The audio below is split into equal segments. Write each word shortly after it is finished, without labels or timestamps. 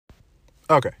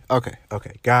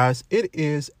Okay. Guys, it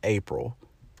is April,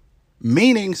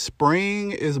 meaning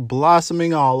spring is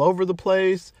blossoming all over the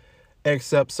place,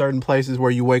 except certain places where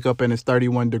you wake up and it's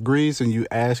 31 degrees and you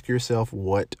ask yourself,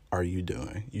 what are you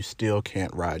doing? You still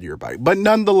can't ride your bike. But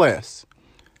nonetheless,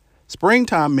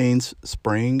 springtime means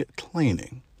spring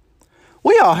cleaning.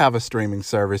 We all have a streaming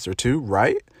service or two,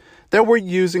 right? That we're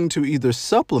using to either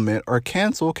supplement or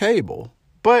cancel cable.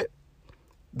 But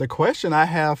the question I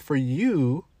have for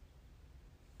you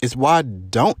is, why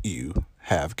don't you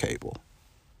have cable?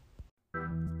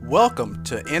 Welcome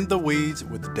to In the Weeds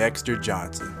with Dexter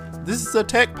Johnson. This is a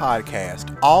tech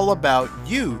podcast all about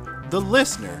you, the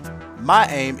listener. My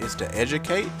aim is to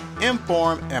educate,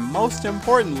 inform, and most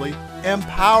importantly,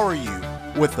 empower you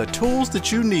with the tools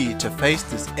that you need to face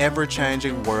this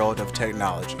ever-changing world of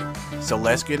technology. So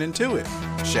let's get into it,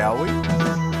 shall we?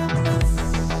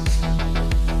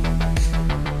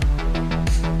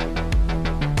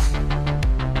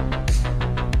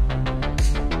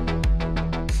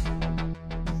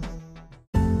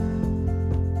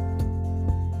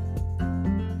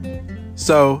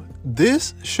 So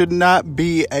this should not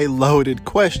be a loaded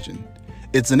question.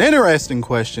 It's an interesting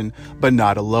question, but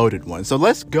not a loaded one. So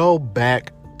let's go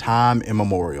back time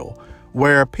immemorial,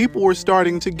 where people were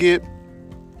starting to get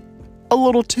a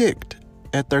little ticked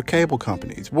at their cable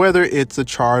companies, whether it's a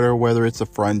Charter, whether it's a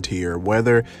Frontier,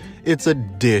 whether it's a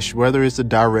Dish, whether it's a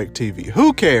DirecTV.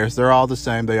 Who cares? They're all the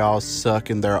same. They all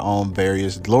suck in their own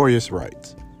various glorious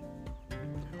rights.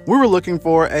 We were looking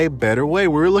for a better way.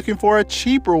 We were looking for a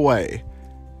cheaper way.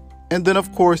 And then,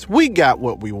 of course, we got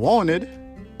what we wanted.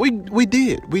 We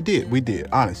did.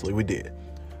 Honestly, we did.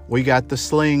 We got the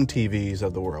Sling TVs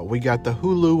of the world. We got the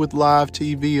Hulu with live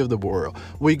TV of the world.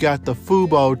 We got the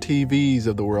Fubo TVs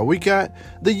of the world. We got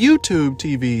the YouTube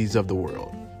TVs of the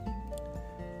world.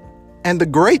 And the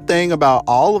great thing about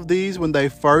all of these when they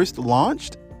first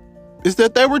launched is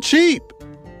that they were cheap.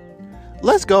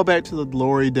 Let's go back to the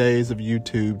glory days of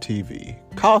YouTube TV,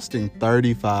 costing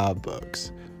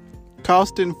 $35.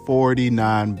 Costing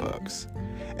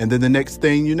 $49. And then the next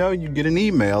thing you know, you get an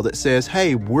email that says,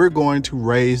 hey, we're going to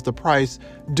raise the price.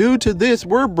 Due to this,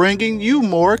 we're bringing you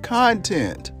more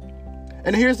content.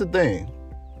 And here's the thing.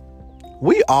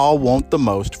 We all want the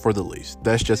most for the least.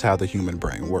 That's just how the human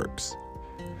brain works.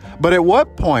 But at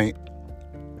what point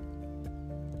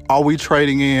are we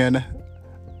trading in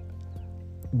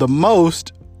the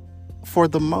most for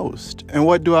the most? And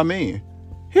what do I mean?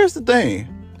 Here's the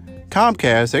thing.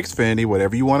 Comcast, Xfinity,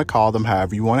 whatever you want to call them,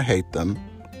 however you want to hate them,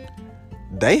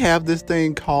 they have this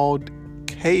thing called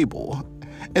cable.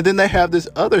 And then they have this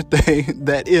other thing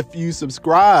that if you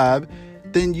subscribe,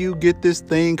 then you get this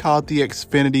thing called the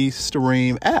Xfinity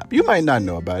Stream app. You might not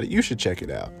know about it. You should check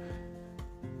it out.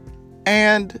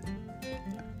 And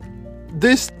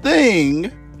this thing,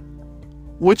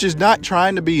 which is not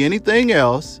trying to be anything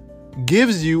else,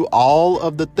 gives you all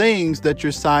of the things that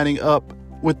you're signing up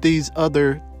with these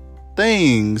other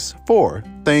things for,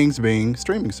 things being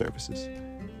streaming services.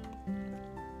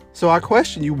 So I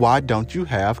question you, why don't you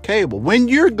have cable? When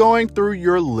you're going through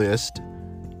your list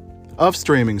of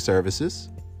streaming services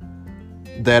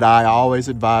that I always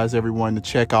advise everyone to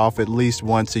check off at least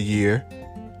once a year,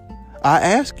 I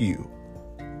ask you,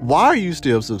 why are you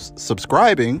still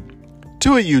subscribing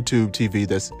to a YouTube TV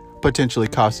that's potentially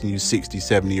costing you $60,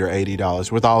 $70, or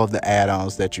 $80 with all of the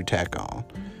add-ons that you tack on?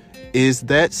 Is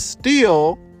that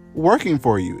still working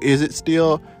for you? Is it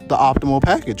still the optimal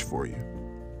package for you?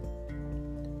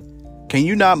 Can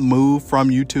you not move from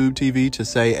YouTube TV to,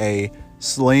 say, a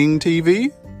Sling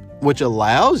TV, which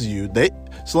allows you that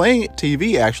Sling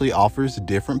TV actually offers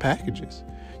different packages?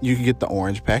 You can get the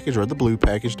orange package or the blue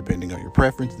package, depending on your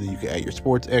preference. Then you can add your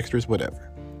sports extras,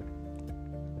 whatever.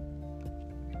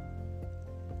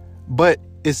 But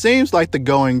it seems like the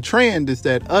going trend is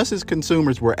that us as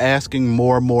consumers, we're asking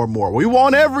more. We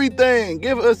want everything.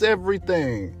 Give us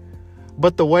everything.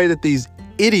 But the way that these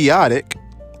idiotic,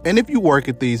 and if you work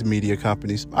at these media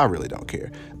companies, I really don't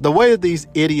care. The way that these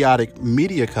idiotic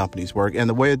media companies work and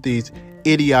the way that these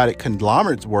idiotic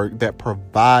conglomerates work that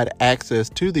provide access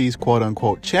to these quote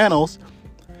unquote channels,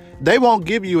 they won't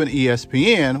give you an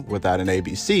ESPN without an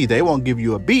ABC. They won't give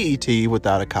you a BET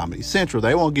without a Comedy Central.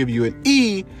 They won't give you an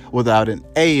E without an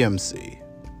AMC.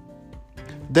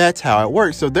 That's how it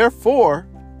works. So therefore,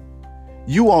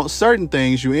 you want certain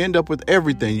things, you end up with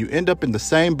everything. You end up in the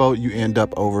same boat, you end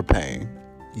up overpaying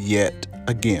yet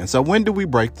again. So when do we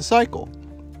break the cycle?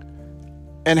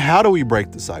 And how do we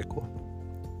break the cycle?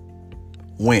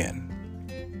 When?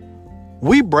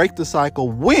 We break the cycle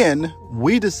when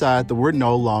we decide that we're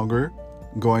no longer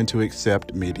going to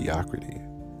accept mediocrity.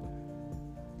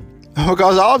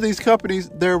 Because all of these companies,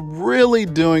 they're really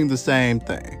doing the same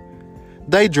thing.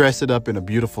 They dress it up in a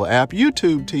beautiful app.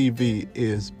 YouTube TV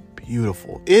is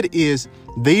beautiful. It is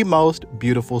the most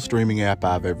beautiful streaming app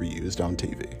I've ever used on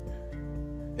TV.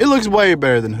 It looks way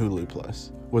better than Hulu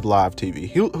Plus with live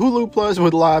TV. Hulu Plus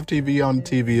with live TV on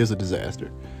TV is a disaster.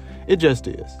 It just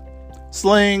is.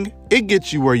 Sling, it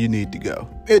gets you where you need to go.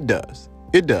 It does.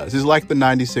 It does. It's like the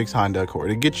 96 Honda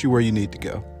Accord. It gets you where you need to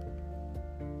go.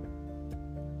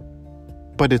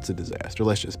 But it's a disaster.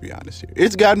 Let's just be honest here.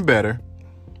 It's gotten better.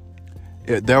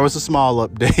 There was a small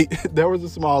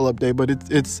update. But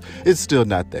it's still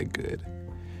not that good.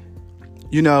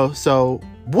 So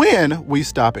when we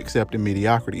stop accepting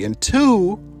mediocrity, and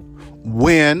two,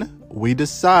 when we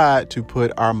decide to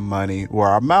put our money where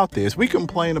our mouth is. We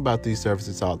complain about these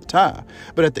services all the time.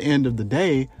 But at the end of the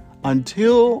day,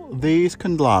 until these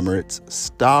conglomerates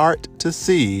start to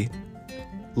see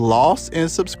loss in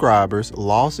subscribers,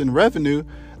 loss in revenue,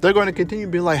 they're going to continue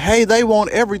to be like, hey, they want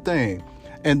everything.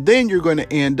 And then you're going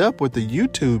to end up with the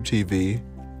YouTube TV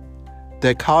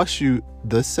that costs you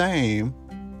the same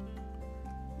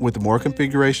with more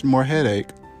configuration, more headache,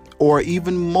 or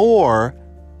even more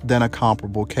than a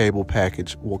comparable cable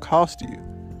package will cost you.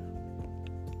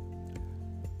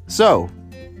 So,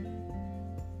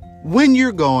 when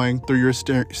you're going through your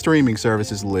streaming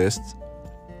services lists,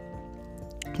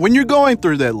 when you're going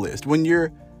through that list, when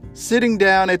you're sitting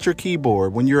down at your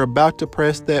keyboard, when you're about to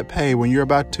press that pay, when you're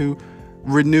about to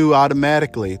renew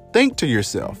automatically, think to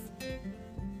yourself,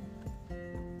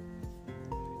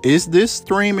 is this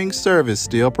streaming service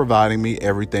still providing me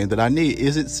everything that I need?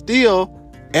 Is it still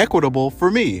equitable for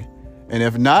me? And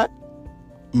if not,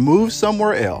 move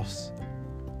somewhere else.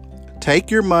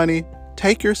 Take your money,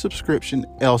 take your subscription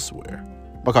elsewhere,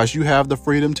 because you have the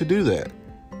freedom to do that.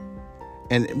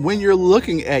 And when you're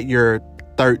looking at your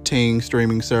 13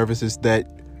 streaming services that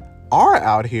are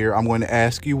out here, I'm going to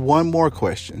ask you one more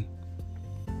question.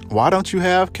 Why don't you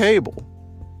have cable?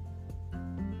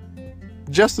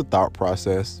 Just a thought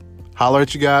process. Holler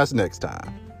at you guys next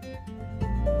time.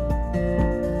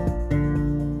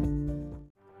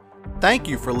 Thank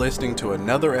you for listening to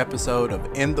another episode of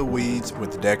In the Weeds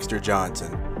with Dexter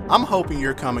Johnson. I'm hoping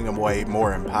you're coming away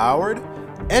more empowered,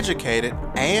 educated,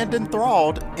 and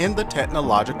enthralled in the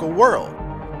technological world.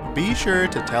 Be sure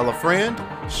to tell a friend,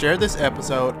 share this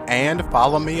episode, and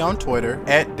follow me on Twitter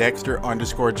at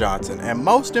Dexter_Johnson. And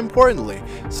most importantly,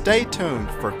 stay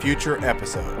tuned for future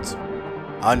episodes.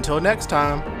 Until next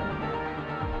time.